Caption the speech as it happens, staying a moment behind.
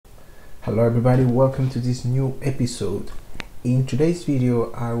Hello everybody, welcome to this new episode. In today's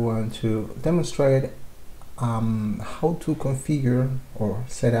video I want to demonstrate how to configure or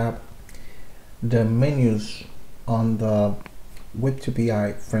set up the menus on the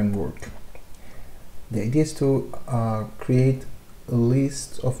web2py framework. The idea is to create a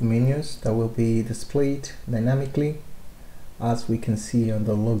list of menus that will be displayed dynamically as we can see on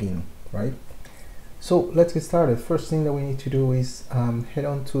the login, right? So let's get started. First thing that we need to do is head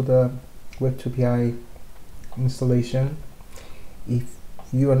on to the web2py installation. If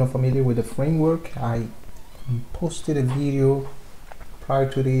you are not familiar with the framework, I posted a video prior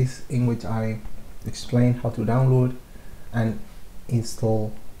to this in which I explained how to download and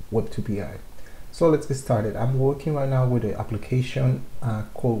install web2py. So let's get started. I'm working right now with the application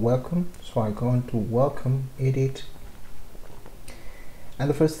called Welcome. So I go into Welcome, Edit, and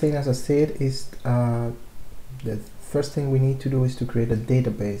the first thing, as I said, is the first thing we need to do is to create a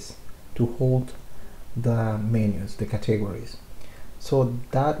database to hold the menus, the categories. So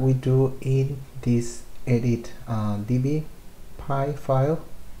that we do in this edit db py file.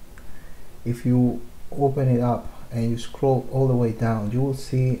 If you open it up and you scroll all the way down, you will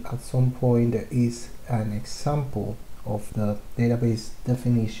see at some point there is an example of the database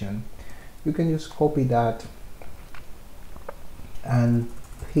definition. You can just copy that and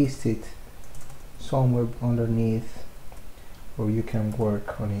paste it somewhere underneath, or you can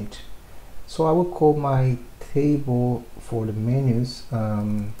work on it. So I will call my table for the menus,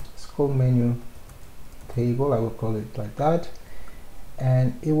 it's called menu table. I will call it like that,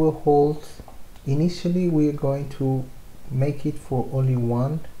 and it will hold, initially we're going to make it for only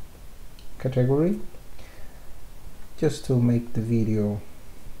one category just to make the video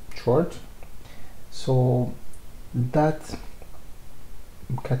short. So that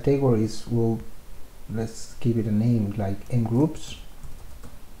categories will, let's give it a name like n groups,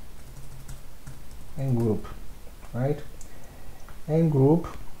 n group, right? N group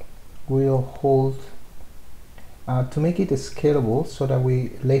will hold to make it scalable so that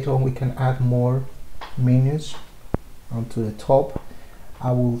we later on we can add more menus onto the top.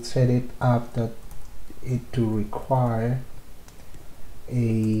 I will set it up that it to require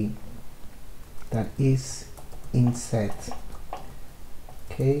a that is in set.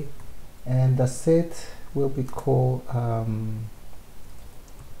 Okay, and the set will be called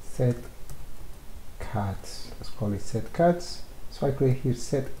set cuts. Let's call it set cuts. So I create here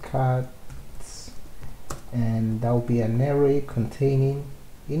set cuts, and that will be an array containing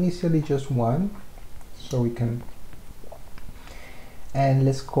initially just one, so we can, and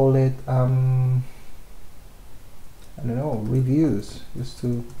let's call it I don't know, reviews, just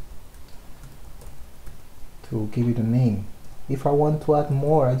to give it a name. If I want to add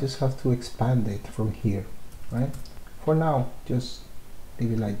more, I just have to expand it from here, right? For now, just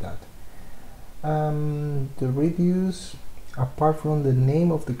leave it like that. The reviews, apart from the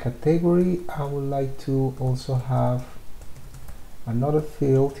name of the category, I would like to also have another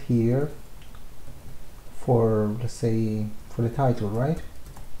field here for, let's say, for the title, right?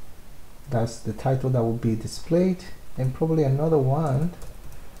 That's the title that will be displayed, and probably another one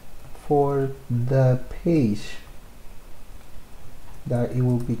for the page that it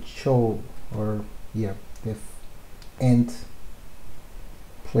will be shown, or yeah, the end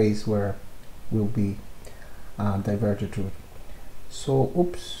place where will be diverted to. So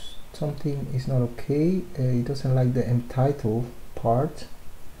oops, something is not okay. It doesn't like the end title part.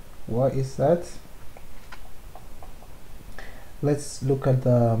 What is that? Let's look at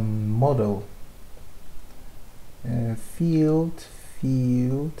the model. Field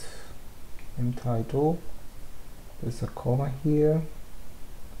end title. There's a comma here.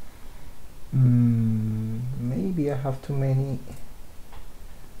 Maybe I have too many.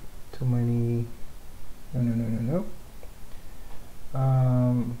 No.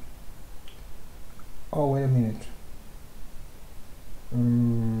 Oh, wait a minute.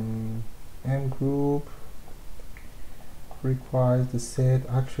 M group requires the set.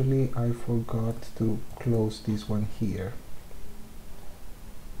 Actually, I forgot to close this one here.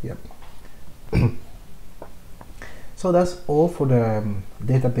 Yep. So that's all for the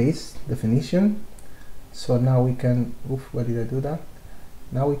database definition. So now we can, oof, why did I do that?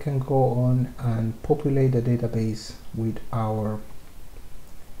 Now we can go on and populate the database with our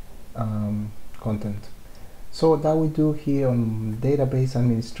content. So that we do here on database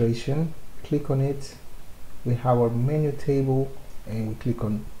administration. Click on it. We have our menu table, and we click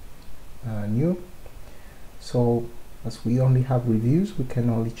on new. So as we only have reviews, we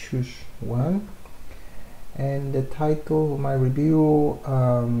can only choose one. And the title of my review,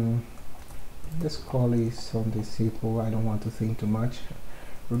 let's call it something simple. I don't want to think too much.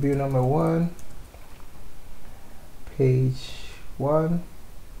 review number 1, page 1.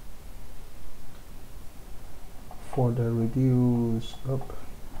 For the reviews up,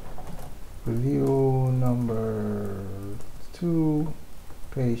 review number 2,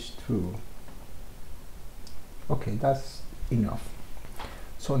 page 2. Okay, that's enough.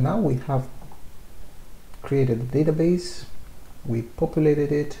 So now we have created a database, we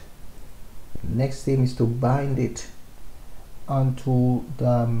populated it. Next thing is to bind it onto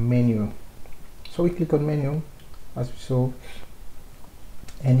the menu. So we click on menu, as we saw,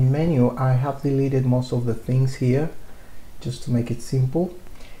 and in menu I have deleted most of the things here just to make it simple,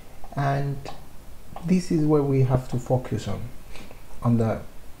 and this is where we have to focus on the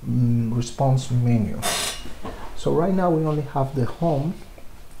response menu. So right now we only have the home,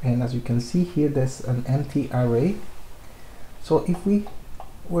 and as you can see here there's an empty array. So if we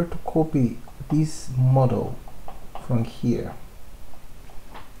were to copy this model from here,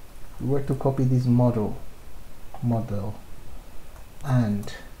 we were to copy this model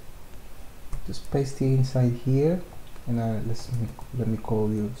and just paste it inside here, and let me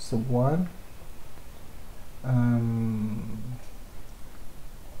call you sub1.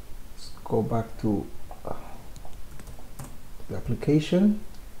 Let's go back to the application.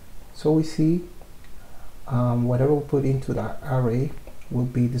 So we see whatever we put into that array will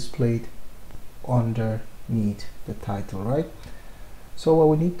be displayed underneath the title, right? So what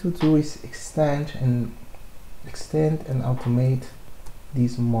we need to do is extend and automate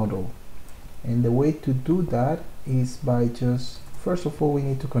this model, and the way to do that is by just, first of all, we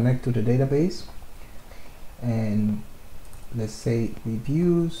need to connect to the database, and let's say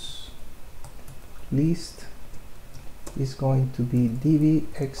reviews list is going to be db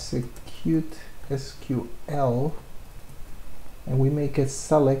execute SQL, and we make a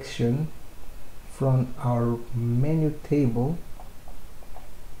selection from our menu table.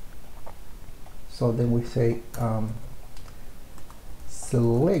 So then we say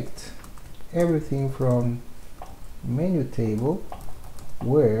select everything from menu table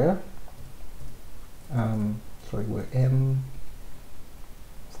where where m,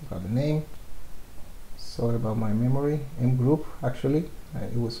 forgot the name, sorry about my memory, m group, actually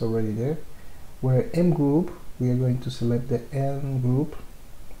it was already there, where m group, we are going to select the m group,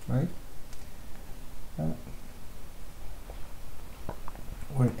 right?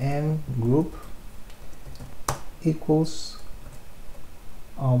 Where m group equals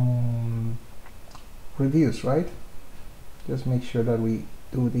reviews, right? Just make sure that we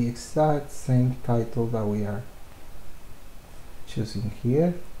do the exact same title that we are choosing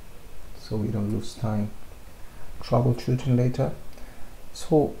here, so we don't lose time troubleshooting later.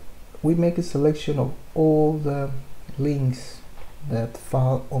 So we make a selection of all the links that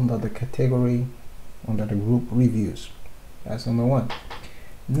fall under the category, under the group reviews. That's number 1.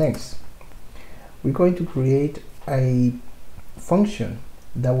 Next, we're going to create a function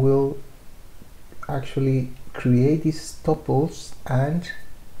that will actually create these tuples and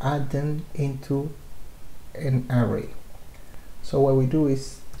add them into an array. So what we do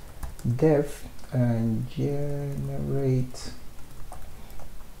is def and generate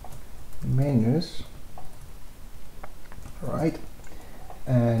menus, right?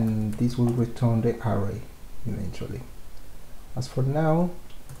 And this will return the array eventually. As for now,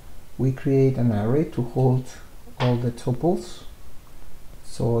 we create an array to hold all the tuples.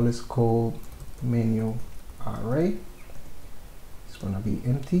 So let's call menu array. It's gonna be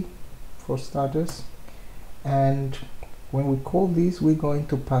empty for starters, and when we call this, we're going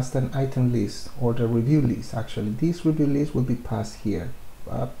to pass an item list, or the review list. Actually, this review list will be passed here,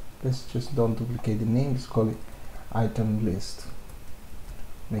 but let's just don't duplicate the name. Let's call it item list,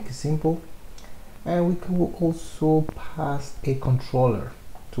 make it simple. And we can also pass a controller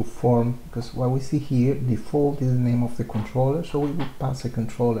to form, because what we see here, default is the name of the controller, so we will pass a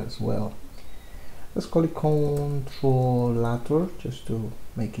controller as well. Let's call it controllator just to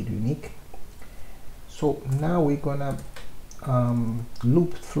make it unique. So now we're gonna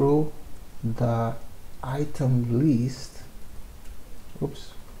loop through the item list.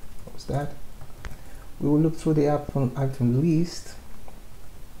 Oops, what was that? We will look through the item list,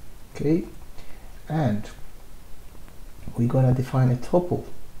 okay, and we're gonna define a tuple.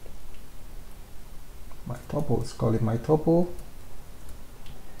 My tuple, let's call it my tuple,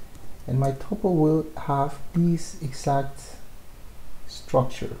 and my tuple will have this exact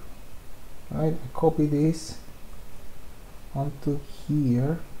structure, right? I copy this onto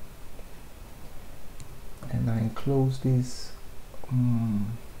here, and I enclose this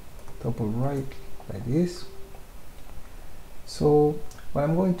tuple right like this. So what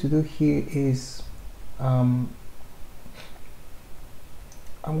I'm going to do here is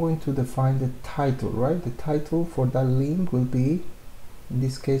I'm going to define the title, right? The title for that link will be, in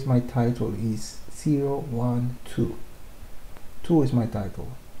this case, my title is 012. 2 is my title.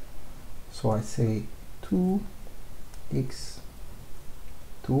 So I say 2x2,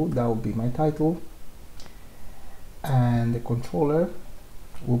 that will be my title. And the controller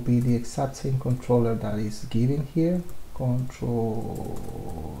will be the exact same controller that is given here,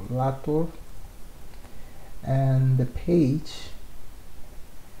 controllator. And the page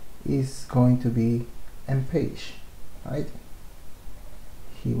is going to be mpage, right?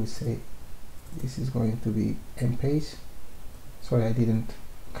 He will say this is going to be mpage. Sorry, I didn't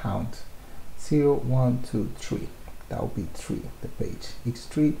count. 0 1 2 3, that will be 3, the page.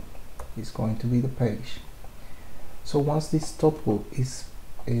 x3 is going to be the page. So once this tuple is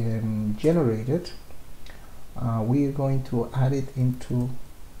generated, we are going to add it into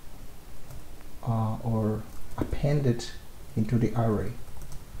or append it into the array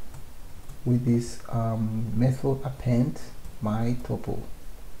with this method append my tuple.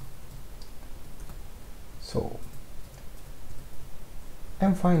 So,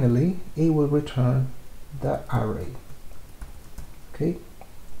 and finally it will return the array. Okay,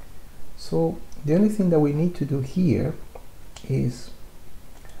 so the only thing that we need to do here is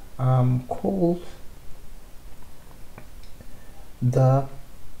call the,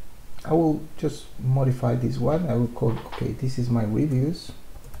 I will just modify this one. I will call, okay, this is my reviews.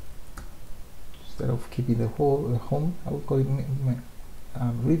 Instead of keeping the home, I will call it my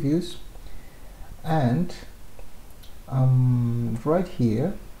reviews. And right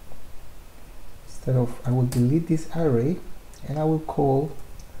here, instead of, I will delete this array and I will call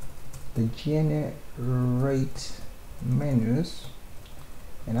the generate menus,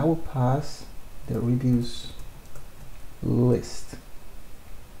 and I will pass the reviews list,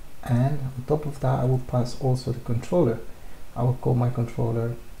 and on top of that I will pass also the controller. I will call my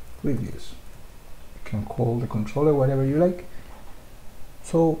controller reviews. You can call the controller whatever you like.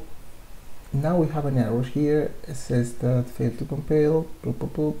 So now we have an error here. It says that failed to compile.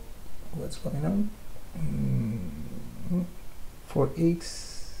 What's going on? For x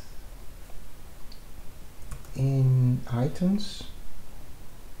in items,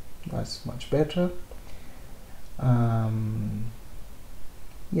 that's much better.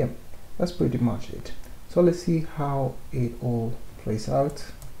 Yeah, that's pretty much it. So let's see how it all plays out.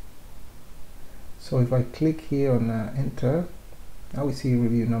 So if I click here on enter, now we see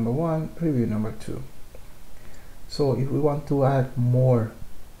review number 1, review number 2. So if we want to add more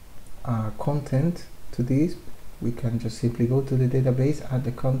content to this, we can just simply go to the database, add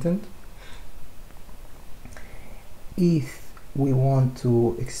the content. If we want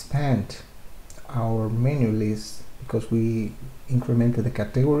to expand our menu list because we incremented the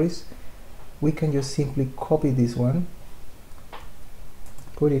categories, we can just simply copy this one,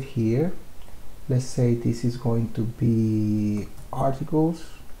 put it here. Let's say this is going to be articles,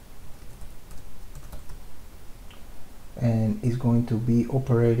 and is going to be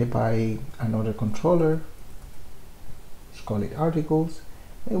operated by another controller. Let's call it articles,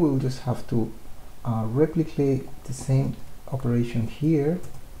 and we will just have to replicate the same operation here,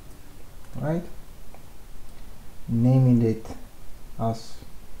 right? Naming it as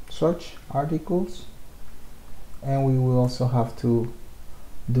such, articles, and we will also have to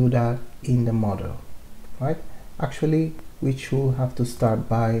do that in the model, right? Actually, we should have to start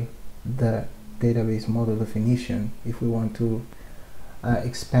by the database model definition if we want to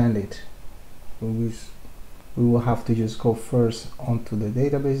expand it. We will have to just go first onto the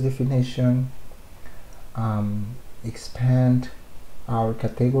database definition, expand our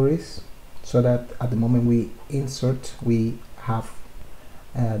categories so that at the moment we insert, we have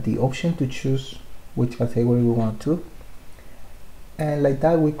the option to choose which category we want to, and like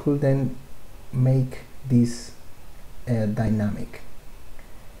that we could then make this dynamic.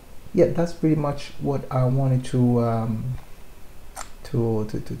 Yeah, that's pretty much what I wanted to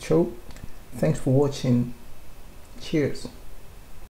show. Thanks for watching. Cheers.